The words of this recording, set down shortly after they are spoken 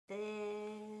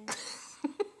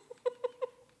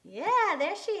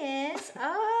there she is.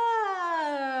 Oh,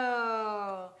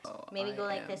 maybe go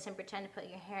like this and pretend to put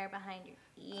your hair behind your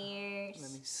ears.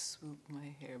 Let me swoop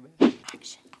my hair back.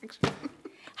 Action.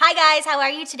 Hi guys, how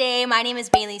are you today? My name is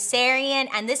Baileysarian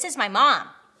and this is my mom.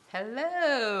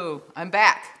 Hello, I'm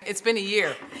back. It's been a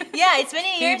year. Yeah, it's been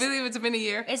a year. Can you believe it's been a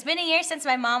year? It's been a year since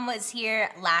my mom was here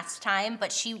last time,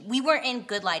 but we weren't in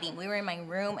good lighting. We were in my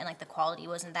room and like the quality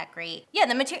wasn't that great. Yeah,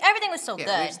 the material, everything was so good.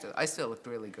 I still looked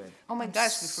really good. Oh my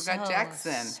gosh, we forgot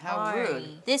Jackson. How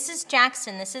rude. This is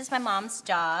Jackson. This is my mom's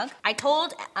dog. I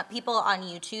told people on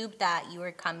YouTube that you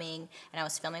were coming and I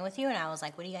was filming with you and I was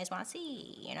like, what do you guys want to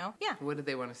see? You know? Yeah. What did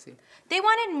they want to see? They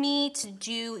wanted me to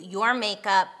do your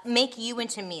makeup, make you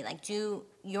into me. Like do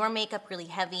your makeup really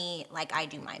heavy like I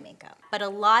do my makeup. But a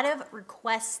lot of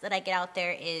requests that I get out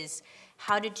there is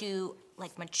how to do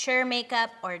like mature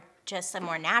makeup or just a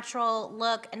more natural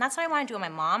look. And that's what I want to do with my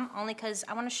mom, only because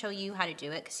I want to show you how to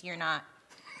do it because you're not.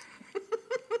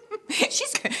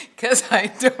 Because I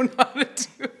don't know how to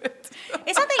do it.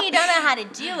 It's not that you don't know how to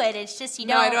do it, it's just you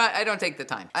don't. No, I don't take the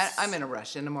time. I'm in a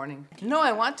rush in the morning. No,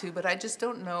 I want to, but I just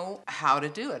don't know how to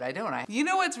do it. You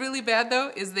know what's really bad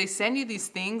though, is they send you these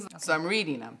things, so I'm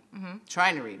reading them,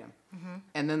 trying to read them.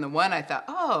 And then the one I thought,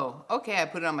 oh, okay, I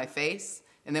put it on my face.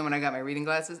 And then when I got my reading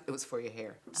glasses, it was for your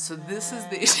hair. So this is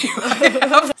the issue I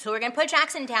have. So we're gonna put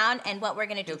Jackson down, and what we're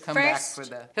gonna do first.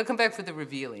 He'll come back for the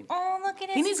revealing. Oh, look at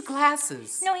his. He needs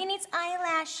glasses. No, he needs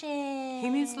eyelashes. He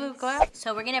needs little glasses.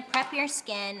 So we're gonna prep your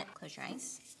skin. Close your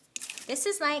eyes. This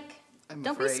is like,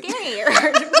 don't be afraid. scary.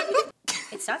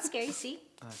 It's not scary, see?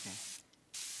 Okay.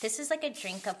 This is like a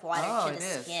drink of water to the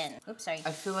skin. Oops, sorry.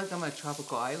 I feel like I'm on a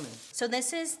tropical island. So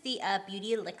this is the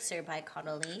Beauty Elixir by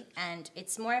Caudalie, and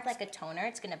it's more of like a toner.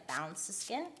 It's gonna balance the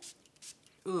skin.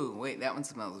 Ooh, wait, that one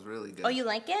smells really good. Oh, you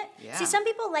like it? Yeah. See, some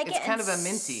people like it. It's kind of a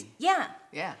minty. Yeah.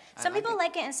 Yeah. Some people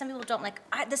like it and some people don't. Like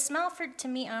the smell to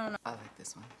me, I don't know. I like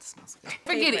this one. It smells good.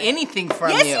 I never get anything from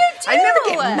you. you. Do. I never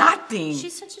get nothing.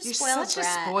 She's such a You're spoiled such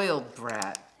brat. a spoiled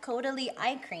brat. Caudalie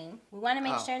eye cream. We want to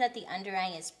make sure that the under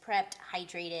eye is prepped,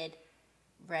 hydrated,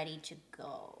 ready to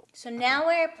go. So now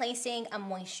we're placing a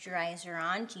moisturizer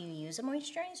on. Do you use a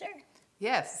moisturizer?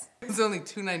 Yes. It's only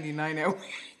 $2.99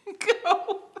 at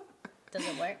Go. Does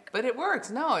it work? But it works.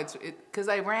 No, it's because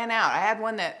I ran out. I had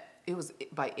one that it was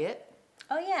by It.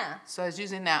 Oh yeah. So I was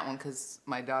using that one because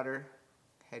my daughter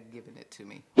had given it to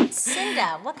me.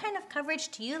 Cinda, what kind of coverage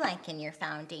do you like in your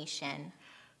foundation?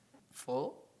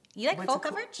 Full. You like full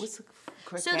coverage? What's the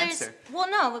correct answer? Well,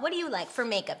 no. What do you like for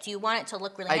makeup? Do you want it to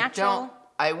look really natural?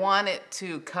 I want it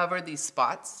to cover these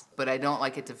spots, but I don't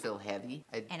like it to feel heavy.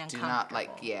 I do not like,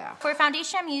 yeah. For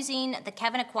foundation, I'm using the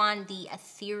Kevyn the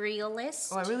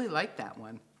Etherealist. Oh, I really like that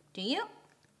one. Do you?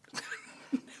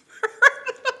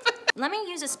 Let me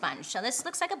use a sponge. So this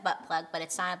looks like a butt plug, but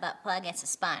it's not a butt plug, it's a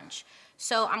sponge.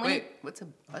 So I'm gonna... Wait, what's a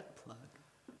butt plug?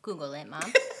 Google it,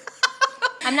 Mom.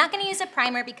 I'm not gonna use a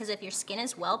primer because if your skin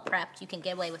is well prepped, you can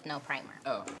get away with no primer.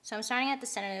 Oh. So I'm starting at the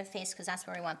center of the face because that's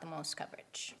where we want the most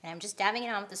coverage. And I'm just dabbing it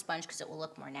on with the sponge because it will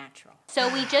look more natural.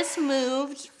 So we just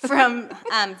moved from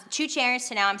 2 chairs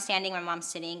to now I'm standing, my mom's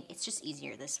sitting. It's just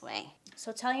easier this way.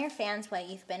 So tell your fans what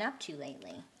you've been up to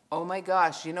lately. Oh my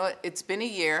gosh, you know what? It's been a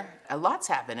year. A lot's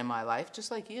happened in my life,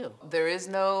 just like you. There is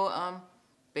no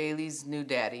Bailey's new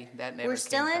daddy. That never We're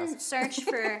still in search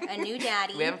for a new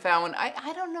daddy. We haven't found one.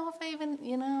 I don't know if I even,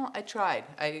 you know, I tried.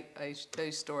 I should tell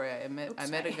you a story. I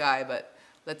met a guy, but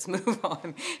let's move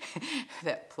on.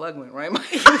 That plug went right in my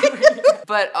eye.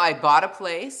 But I bought a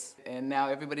place, and now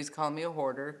everybody's calling me a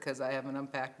hoarder because I haven't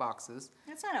unpacked boxes.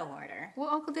 That's not a hoarder. Well,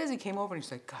 Uncle Desi came over and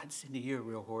he's like, God, Cindy, you're a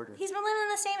real hoarder. He's been living in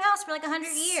the same house for like 100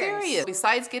 years. Serious.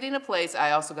 Besides getting a place,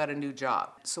 I also got a new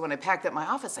job. So when I packed up my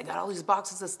office, I got all these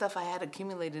boxes of stuff I had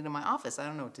accumulated in my office. I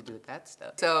don't know what to do with that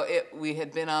stuff. So we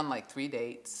had been on like 3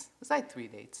 dates. It was like 3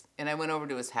 dates. And I went over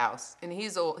to his house. And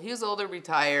he's old. He was older,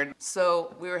 retired.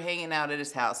 So we were hanging out at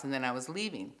his house, and then I was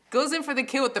leaving. Goes in for the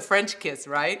kill with the French kiss,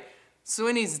 right? So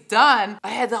when he's done, I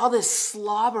had all this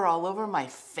slobber all over my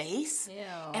face. Ew.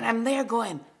 And I'm there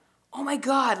going, oh my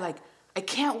God, like, I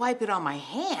can't wipe it on my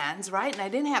hands, right? And I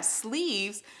didn't have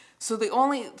sleeves. So the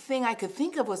only thing I could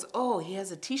think of was, oh, he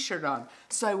has a t-shirt on.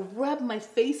 So I rubbed my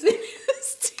face in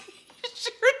his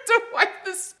t-shirt to wipe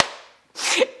this.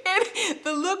 And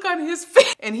the look on his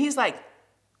face. And he's like,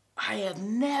 I have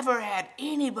never had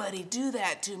anybody do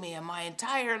that to me in my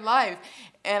entire life.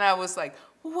 And I was like,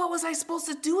 what was I supposed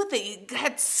to do with it? He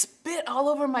had spit all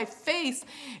over my face.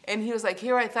 And he was like,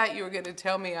 here, I thought you were going to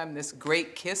tell me I'm this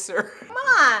great kisser. Mom.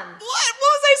 What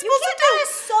was I supposed to do? That is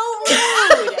so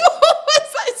rude. What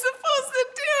was I supposed to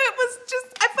do? It was just,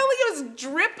 I felt like it was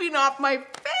dripping off my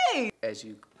way. As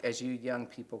you young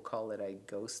people call it, I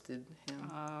ghosted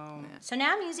him. Oh. Yeah. So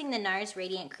now I'm using the NARS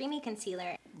Radiant Creamy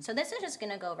Concealer. So this is just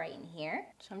gonna go right in here.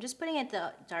 So I'm just putting it at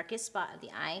the darkest spot of the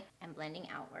eye and blending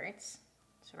outwards.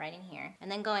 So right in here.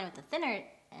 And then going with the thinner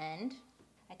end,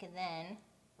 I could then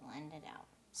blend it out.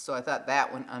 So I thought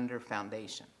that went under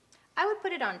foundation. I would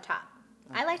put it on top.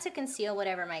 Okay. I like to conceal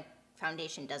whatever my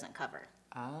foundation doesn't cover.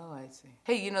 Oh, I see.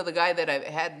 Hey, you know the guy that I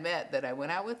had met that I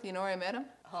went out with, you know where I met him?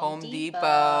 Home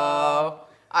Depot.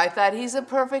 I thought he's a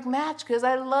perfect match because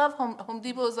I love Home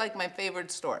Depot is like my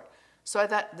favorite store. So I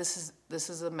thought this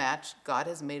is a match. God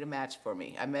has made a match for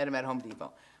me. I met him at Home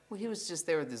Depot. Well, he was just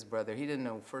there with his brother. He didn't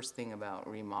know first thing about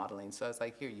remodeling. So I was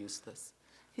like, you're useless.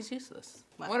 He's useless.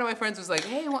 What? One of my friends was like,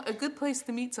 hey, a good place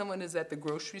to meet someone is at the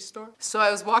grocery store. So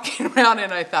I was walking around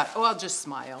and I thought, oh, I'll just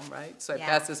smile, right? So I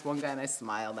passed this one guy and I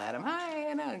smiled at him. Hi,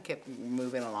 and kept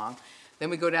moving along. Then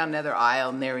we go down another aisle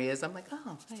and there he is. I'm like,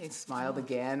 oh, hey, smiled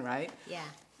again, right? Yeah.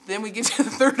 Then we get to the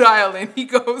third aisle and he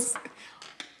goes,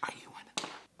 are you one of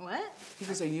them? What? He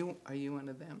goes, are you one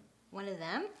of them? One of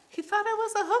them? He thought I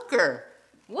was a hooker.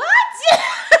 What?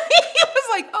 He was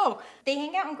like, oh. They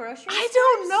hang out in grocery stores? I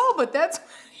don't know, but that's what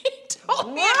he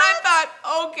told me. And I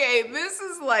thought, okay, this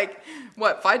is like,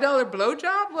 what, $5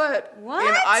 blowjob? What? What?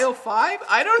 In aisle 5?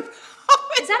 I don't know.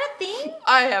 Is that a thing?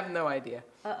 I have no idea.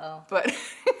 Uh-oh. But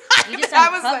you just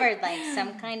uncovered like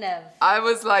some kind of... I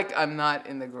was like, I'm not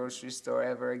in the grocery store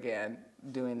ever again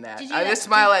doing that. I just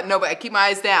smile smile at, no, but I keep my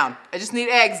eyes down. I just need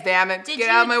eggs, damn it. Get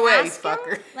out of my way,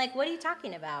 fucker. Like, what are you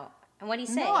talking about? And what did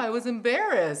he say? No, I was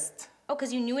embarrassed. Oh,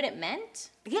 because you knew what it meant?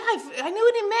 Yeah, I knew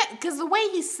what it meant. Because the way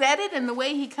he said it and the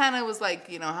way he kind of was like,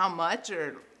 you know, how much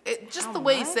or... Just the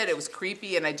way he said it was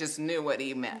creepy and I just knew what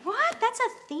he meant. What? That's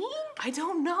a thing? I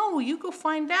don't know. You go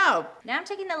find out. Now I'm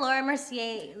taking the Laura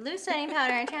Mercier loose setting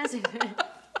powder and transfer.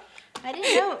 I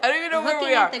didn't know. I don't even know where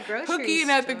we are.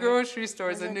 Hooking at the grocery store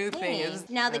is a new thing.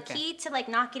 Now the key to like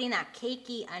not getting that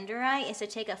cakey under eye is to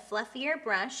take a fluffier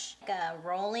brush,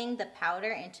 rolling the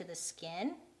powder into the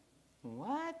skin.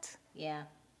 What? Yeah.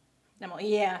 I'm like,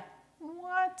 yeah.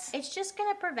 What? It's just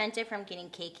gonna prevent it from getting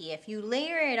cakey. If you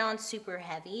layer it on super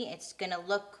heavy, it's gonna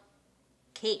look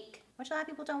cake, which a lot of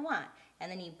people don't want.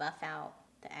 And then you buff out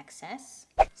the excess.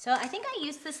 So I think I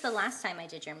used this the last time I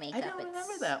did your makeup. I don't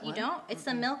remember that one. You don't? It's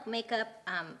the Milk Makeup,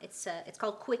 it's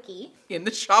called Quickie. In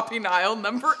the shopping aisle,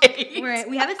 number 8.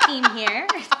 We have a theme here.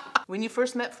 When you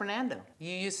first met Fernando,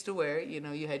 you used to wear, you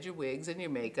know, you had your wigs and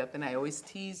your makeup, and I always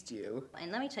teased you.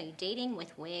 And let me tell you, dating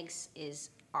with wigs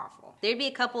is awful. There'd be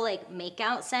a couple like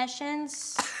makeout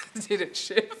sessions. Did it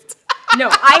shift? No,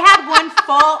 I had one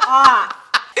fall off.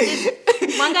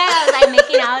 One guy I was like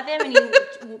making out with him and he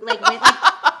like went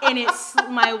like,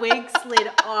 and my wig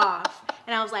slid off.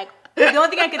 And I was like, the only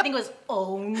thing I could think was,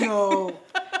 oh no.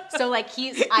 So like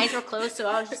his eyes were closed, so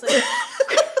I was just like.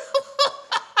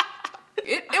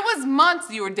 It was months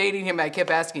you were dating him. I kept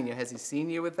asking you, has he seen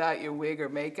you without your wig or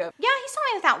makeup? Yeah, he saw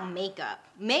me without makeup.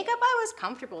 Makeup I was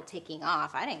comfortable taking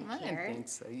off. I didn't care. I didn't think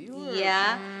so. You were...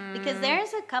 Yeah, because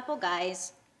there's a couple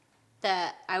guys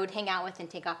that I would hang out with and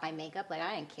take off my makeup. Like,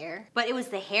 I didn't care. But it was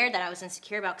the hair that I was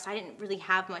insecure about because I didn't really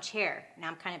have much hair. Now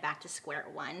I'm kind of back to square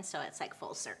one, so it's like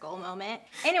full circle moment.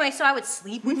 Anyway, so I would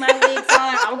sleep with my wigs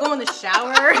on. I would go in the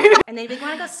shower. And they'd be like,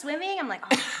 want to go swimming? I'm like,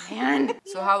 oh, man.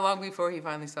 So how long before he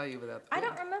finally saw you without the wig? I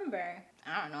don't remember.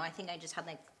 I don't know. I think I just had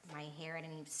like my hair. I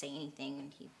didn't even say anything,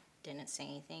 and he didn't say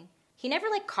anything. He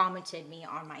never like commented me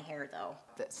on my hair though.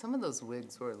 Some of those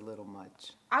wigs were a little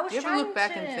much. I was trying to look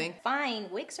back and think?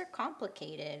 Fine, wigs are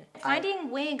complicated.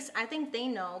 Finding wigs, I think they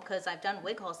know because I've done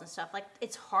wig hauls and stuff. Like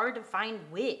it's hard to find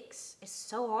wigs. It's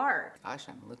so hard. Gosh,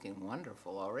 I'm looking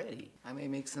wonderful already. I may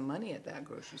make some money at that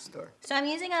grocery store. So I'm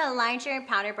using a larger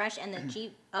powder brush and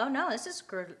the oh no, this is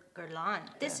Guerlain.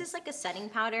 This is like a setting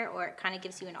powder, or it kind of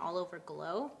gives you an all over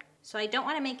glow. So I don't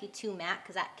want to make you too matte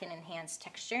because that can enhance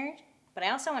texture. But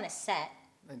I also want to set.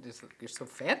 You're so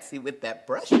fancy with that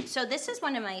brush. So this is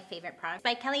one of my favorite products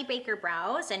by Kelly Baker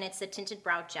Brows, and it's the tinted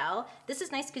brow gel. This is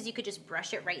nice because you could just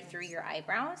brush it right through your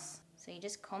eyebrows. So you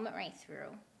just comb it right through.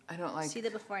 I don't like. See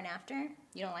the before and after?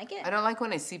 You don't like it? I don't like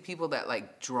when I see people that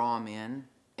like draw them in,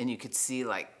 and you could see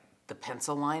like the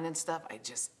pencil line and stuff.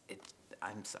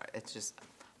 I'm sorry. It's just, I'm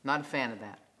not a fan of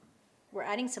that. We're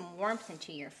adding some warmth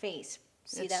into your face.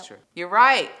 See That's that? true. You're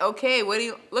right. Okay, what do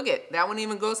you, look at, that one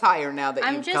even goes higher now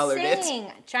that you've colored it. I'm just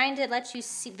saying, trying to let you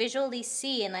visually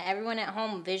see and let everyone at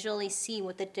home visually see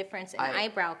what the difference an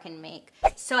eyebrow can make.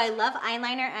 So I love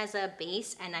eyeliner as a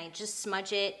base, and I just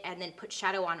smudge it and then put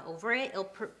shadow on over it.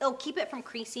 It'll keep it from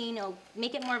creasing, it'll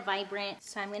make it more vibrant.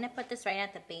 So I'm gonna put this right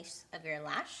at the base of your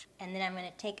lash, and then I'm gonna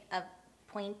take a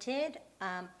pointed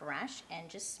brush and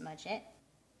just smudge it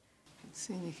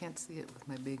See, you can't see it with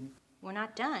my big... We're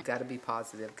not done. Gotta be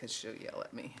positive because she'll yell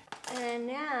at me. And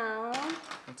now...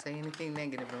 Don't say anything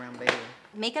negative around Bailey.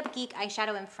 Makeup Geek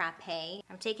eyeshadow in Frappe.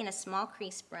 I'm taking a small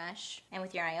crease brush, and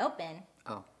with your eye open,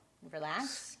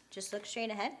 relax. Just look straight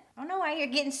ahead. I don't know why you're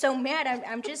getting so mad.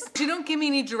 I'm just... You don't give me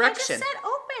any direction. I just said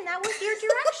open. That was your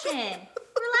direction.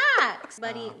 Relax.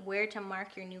 Buddy, where to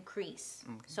mark your new crease.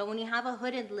 Okay. So when you have a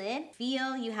hooded lid,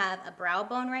 feel you have a brow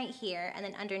bone right here, and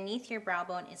then underneath your brow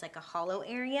bone is like a hollow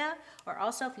area. Or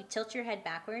also if you tilt your head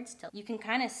backwards, you can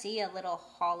kind of see a little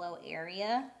hollow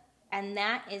area, and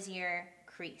that is your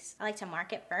crease. I like to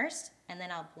mark it first, and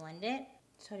then I'll blend it.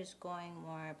 So just going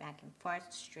more back and forth,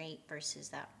 straight versus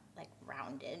that like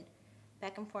rounded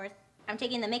back and forth. I'm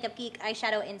taking the Makeup Geek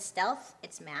eyeshadow in Stealth.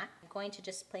 It's matte. I'm going to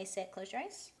just place it, close your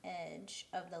eyes, edge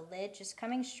of the lid, just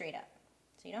coming straight up.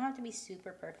 So you don't have to be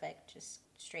super perfect, just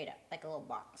straight up, like a little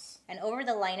box. And over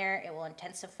the liner, it will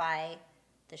intensify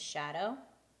the shadow,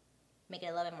 make it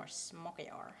a little bit more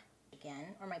smokier.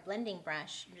 Again, or my blending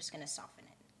brush, I'm just gonna soften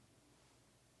it.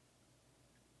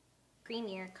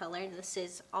 Creamier color. This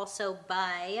is also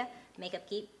by Makeup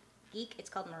Geek. It's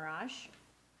called Mirage.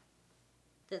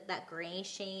 That gray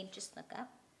shade, just look up.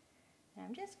 And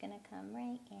I'm just gonna come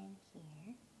right in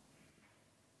here.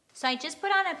 So I just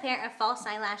put on a pair of false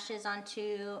eyelashes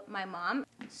onto my mom.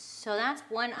 So that's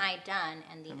one eye done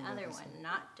and the other one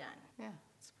not done. Yeah.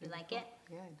 You like it?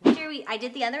 Yeah, I do. Sure, I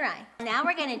did the other eye. Now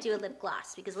we're gonna do a lip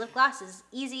gloss because lip gloss is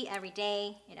easy every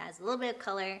day. It adds a little bit of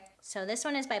color. So this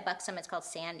one is by Buxom. It's called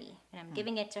Sandy. And I'm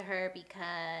giving it to her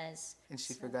because... And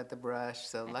she forgot the brush,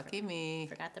 so lucky me.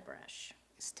 Forgot the brush.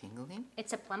 It's tingling?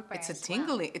 It's a plumper. It's a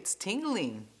tingling. Well. It's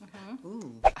tingling. Mm-hmm.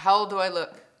 Ooh. How old do I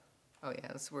look? Oh yeah,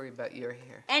 let's worry about your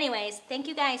hair. Anyways, thank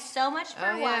you guys so much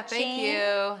for watching. Thank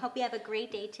you. Hope you have a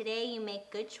great day today. You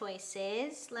make good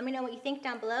choices. Let me know what you think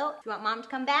down below. If you want Mom to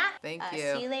come back. Thank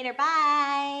you. See you later.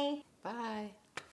 Bye.